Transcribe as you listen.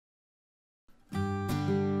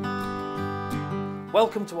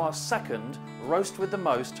Welcome to our second Roast with the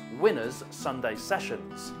Most Winners Sunday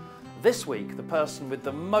Sessions. This week, the person with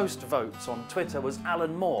the most votes on Twitter was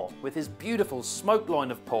Alan Moore, with his beautiful smoked loin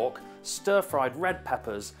of pork, stir-fried red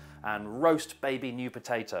peppers, and roast baby new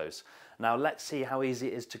potatoes. Now let's see how easy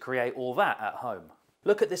it is to create all that at home.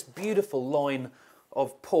 Look at this beautiful loin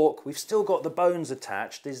of pork. We've still got the bones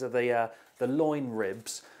attached. These are the loin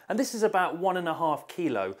ribs. And this is about 1.5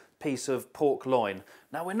 kilo piece of pork loin.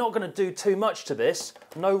 Now we're not going to do too much to this,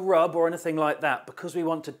 no rub or anything like that, because we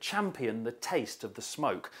want to champion the taste of the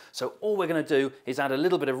smoke. So all we're going to do is add a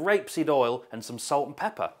little bit of rapeseed oil and some salt and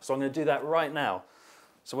pepper. So I'm going to do that right now.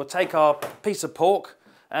 So we'll take our piece of pork,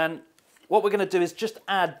 and what we're going to do is just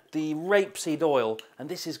add the rapeseed oil, and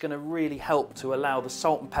this is going to really help to allow the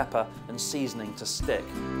salt and pepper and seasoning to stick.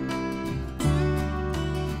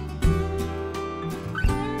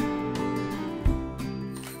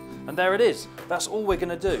 And there it is, that's all we're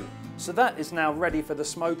going to do. So that is now ready for the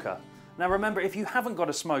smoker. Now remember, if you haven't got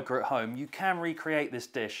a smoker at home, you can recreate this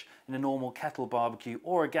dish in a normal kettle barbecue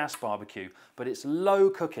or a gas barbecue, but it's low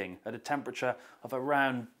cooking at a temperature of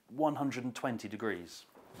around 120 degrees.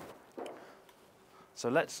 So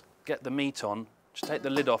let's get the meat on. Just take the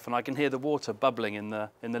lid off and I can hear the water bubbling in the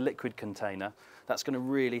liquid container. That's going to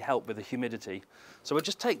really help with the humidity. So we'll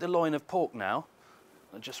just take the loin of pork now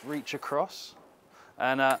and just reach across.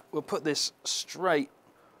 And we'll put this straight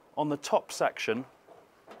on the top section,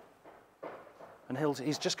 and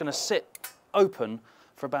he's just going to sit open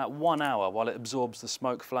for about 1 hour while it absorbs the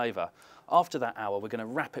smoke flavour. After that hour, we're going to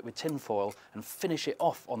wrap it with tin foil and finish it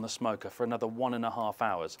off on the smoker for another 1.5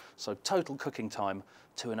 hours. So total cooking time,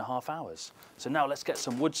 2.5 hours. So now let's get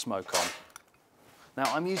some wood smoke on. Now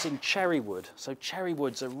I'm using cherry wood, so cherry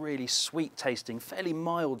wood's a really sweet tasting, fairly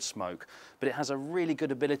mild smoke, but it has a really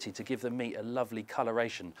good ability to give the meat a lovely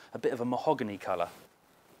coloration, a bit of a mahogany colour.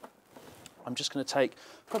 I'm just going to take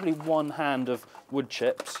probably 1 hand of wood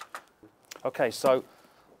chips. Okay, so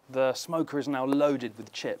the smoker is now loaded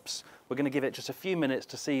with chips. We're going to give it just a few minutes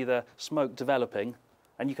to see the smoke developing,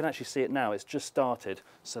 and you can actually see it now, it's just started,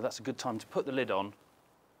 so that's a good time to put the lid on,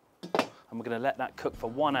 and we're going to let that cook for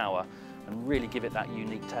 1 hour and really give it that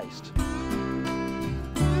unique taste.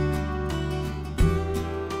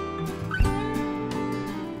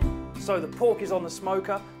 So the pork is on the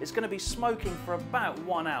smoker. It's going to be smoking for about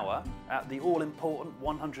 1 hour at the all-important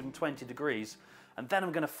 120 degrees. And then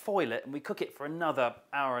I'm going to foil it and we cook it for another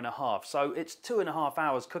 1.5 hours. So it's 2.5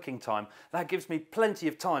 hours cooking time. That gives me plenty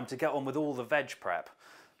of time to get on with all the veg prep.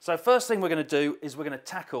 So first thing we're going to do is we're going to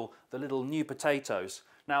tackle the little new potatoes.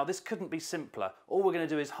 Now this couldn't be simpler. All we're going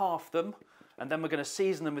to do is half them, and then we're going to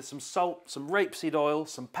season them with some salt, some rapeseed oil,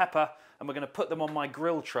 some pepper, and we're going to put them on my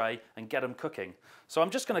grill tray and get them cooking. So I'm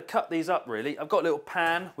just going to cut these up really. I've got a little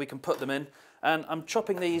pan we can put them in, and I'm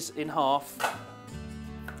chopping these in half,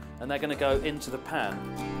 and they're going to go into the pan.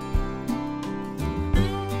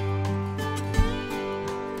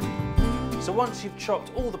 So once you've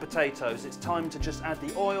chopped all the potatoes, it's time to just add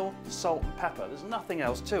the oil, salt and pepper. There's nothing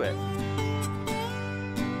else to it.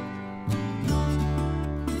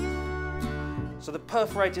 So the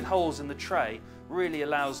perforated holes in the tray really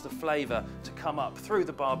allows the flavour to come up through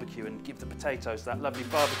the barbecue and give the potatoes that lovely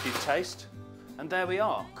barbecue taste. And there we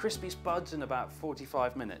are, crispy spuds in about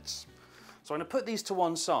 45 minutes. So I'm going to put these to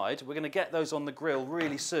one side. We're going to get those on the grill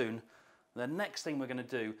really soon. The next thing we're going to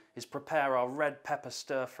do is prepare our red pepper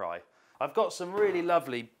stir fry. I've got some really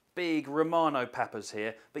lovely big Romano peppers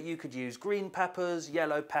here, but you could use green peppers,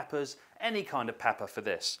 yellow peppers, any kind of pepper for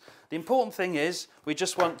this. The important thing is we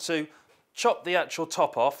just want to chop the actual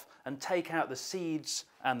top off and take out the seeds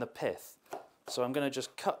and the pith. So I'm going to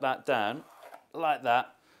just cut that down like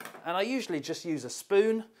that, and I usually just use a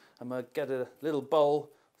spoon. I'm going to get a little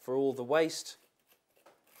bowl for all the waste,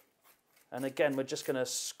 and again we're just going to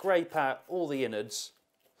scrape out all the innards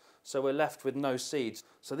so we're left with no seeds.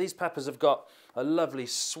 So these peppers have got a lovely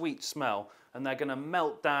sweet smell, and they're going to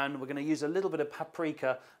melt down. We're going to use a little bit of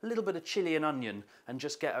paprika, a little bit of chilli and onion, and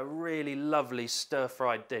just get a really lovely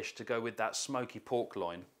stir-fried dish to go with that smoky pork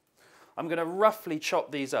loin. I'm going to roughly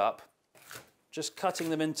chop these up, just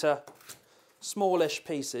cutting them into smallish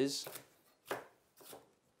pieces.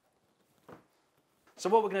 So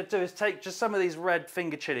what we're going to do is take just some of these red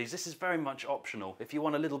finger chilies. This is very much optional. If you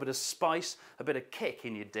want a little bit of spice, a bit of kick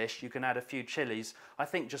in your dish, you can add a few chilies. I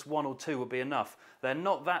think just 1 or 2 will be enough. They're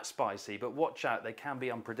not that spicy, but watch out, they can be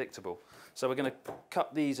unpredictable. So we're going to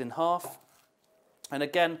cut these in half. And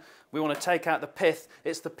again, we want to take out the pith.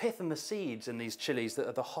 It's the pith and the seeds in these chilies that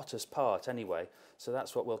are the hottest part anyway. So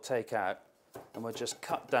that's what we'll take out. And we'll just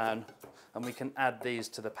cut down, and we can add these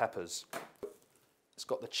to the peppers. It's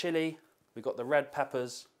got the chili. We've got the red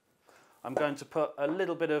peppers. I'm going to put a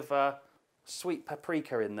little bit of sweet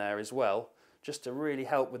paprika in there as well, just to really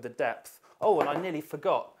help with the depth. Oh, and I nearly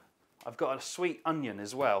forgot, I've got a sweet onion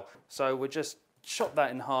as well. So we'll just chop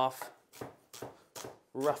that in half,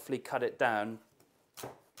 roughly cut it down.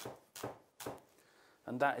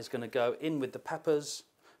 And that is going to go in with the peppers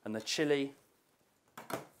and the chilli.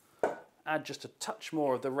 Add just a touch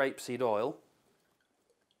more of the rapeseed oil.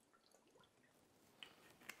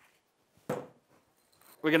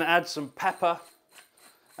 We're going to add some pepper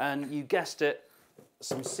and, you guessed it,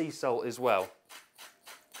 some sea salt as well.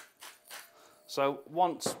 So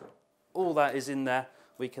once all that is in there,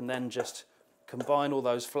 we can then just combine all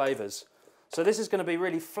those flavours. So this is going to be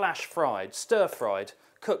really flash fried, stir fried,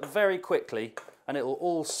 cooked very quickly, and it will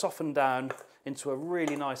all soften down into a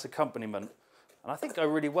really nice accompaniment. And I think go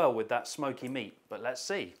really well with that smoky meat, but let's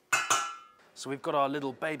see. So we've got our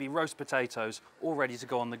little baby roast potatoes all ready to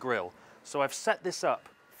go on the grill. So I've set this up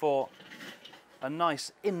for a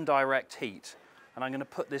nice indirect heat, and I'm going to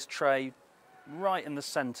put this tray right in the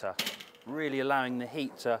centre, really allowing the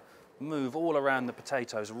heat to move all around the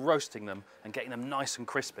potatoes, roasting them and getting them nice and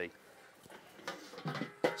crispy.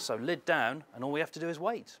 So lid down, and all we have to do is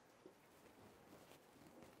wait.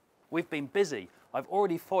 We've been busy. I've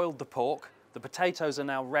already foiled the pork, the potatoes are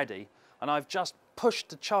now ready, and I've just pushed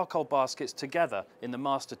the charcoal baskets together in the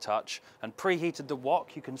Master Touch and preheated the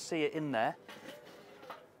wok. You can see it in there.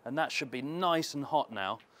 And that should be nice and hot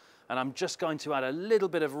now. And I'm just going to add a little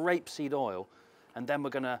bit of rapeseed oil, and then we're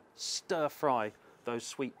going to stir fry those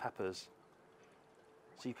sweet peppers.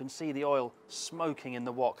 So you can see the oil smoking in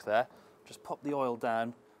the wok there. Just pop the oil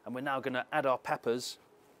down, and we're now going to add our peppers.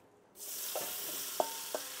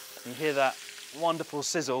 You hear that wonderful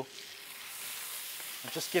sizzle.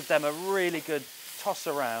 And just give them a really good toss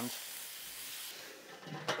around.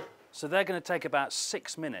 So they're going to take about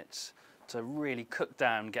 6 minutes to really cook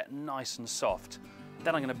down, get nice and soft.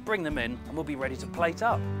 Then I'm going to bring them in and we'll be ready to plate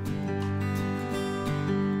up.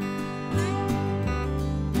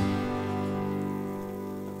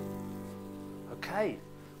 Okay,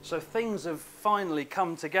 so things have finally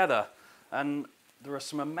come together and there are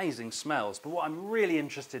some amazing smells, but what I'm really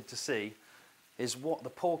interested to see is what the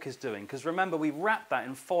pork is doing, because remember we wrapped that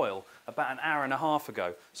in foil about an hour and a half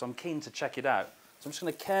ago, so I'm keen to check it out. So I'm just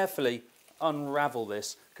going to carefully unravel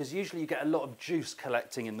this, because usually you get a lot of juice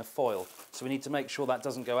collecting in the foil, so we need to make sure that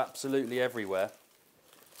doesn't go absolutely everywhere.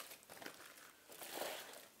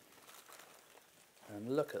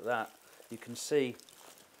 And look at that, you can see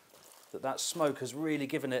that that smoke has really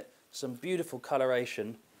given it some beautiful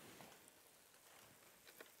coloration.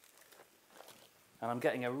 And I'm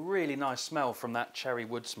getting a really nice smell from that cherry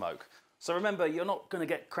wood smoke. So remember, you're not going to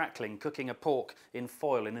get crackling cooking a pork in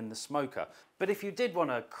foil and in the smoker. But if you did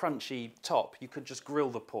want a crunchy top, you could just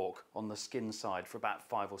grill the pork on the skin side for about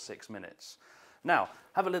 5 or 6 minutes. Now,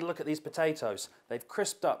 have a little look at these potatoes. They've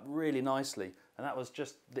crisped up really nicely, and that was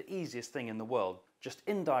just the easiest thing in the world. Just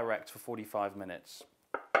indirect for 45 minutes.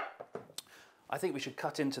 I think we should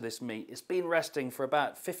cut into this meat. It's been resting for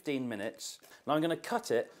about 15 minutes. Now I'm going to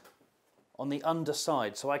cut it on the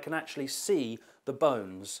underside so I can actually see the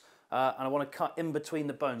bones. And I want to cut in between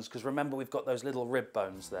the bones because remember we've got those little rib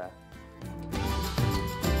bones there.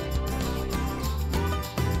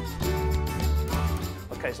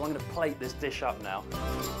 Okay, so I'm going to plate this dish up now.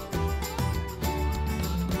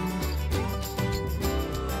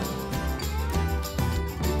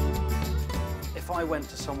 If I went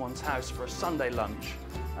to someone's house for a Sunday lunch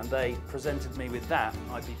and they presented me with that,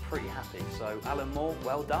 I'd be pretty happy. So Alan Moore,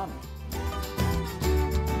 well done.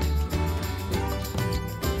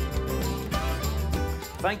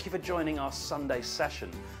 Thank you for joining our Sunday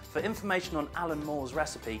session. For information on Alan Moore's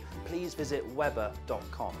recipe, please visit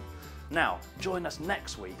weber.com. Now, join us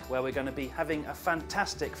next week where we're going to be having a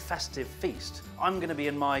fantastic festive feast. I'm going to be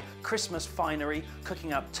in my Christmas finery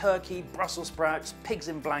cooking up turkey, Brussels sprouts, pigs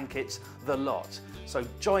in blankets, the lot. So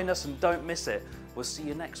join us and don't miss it. We'll see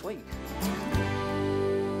you next week.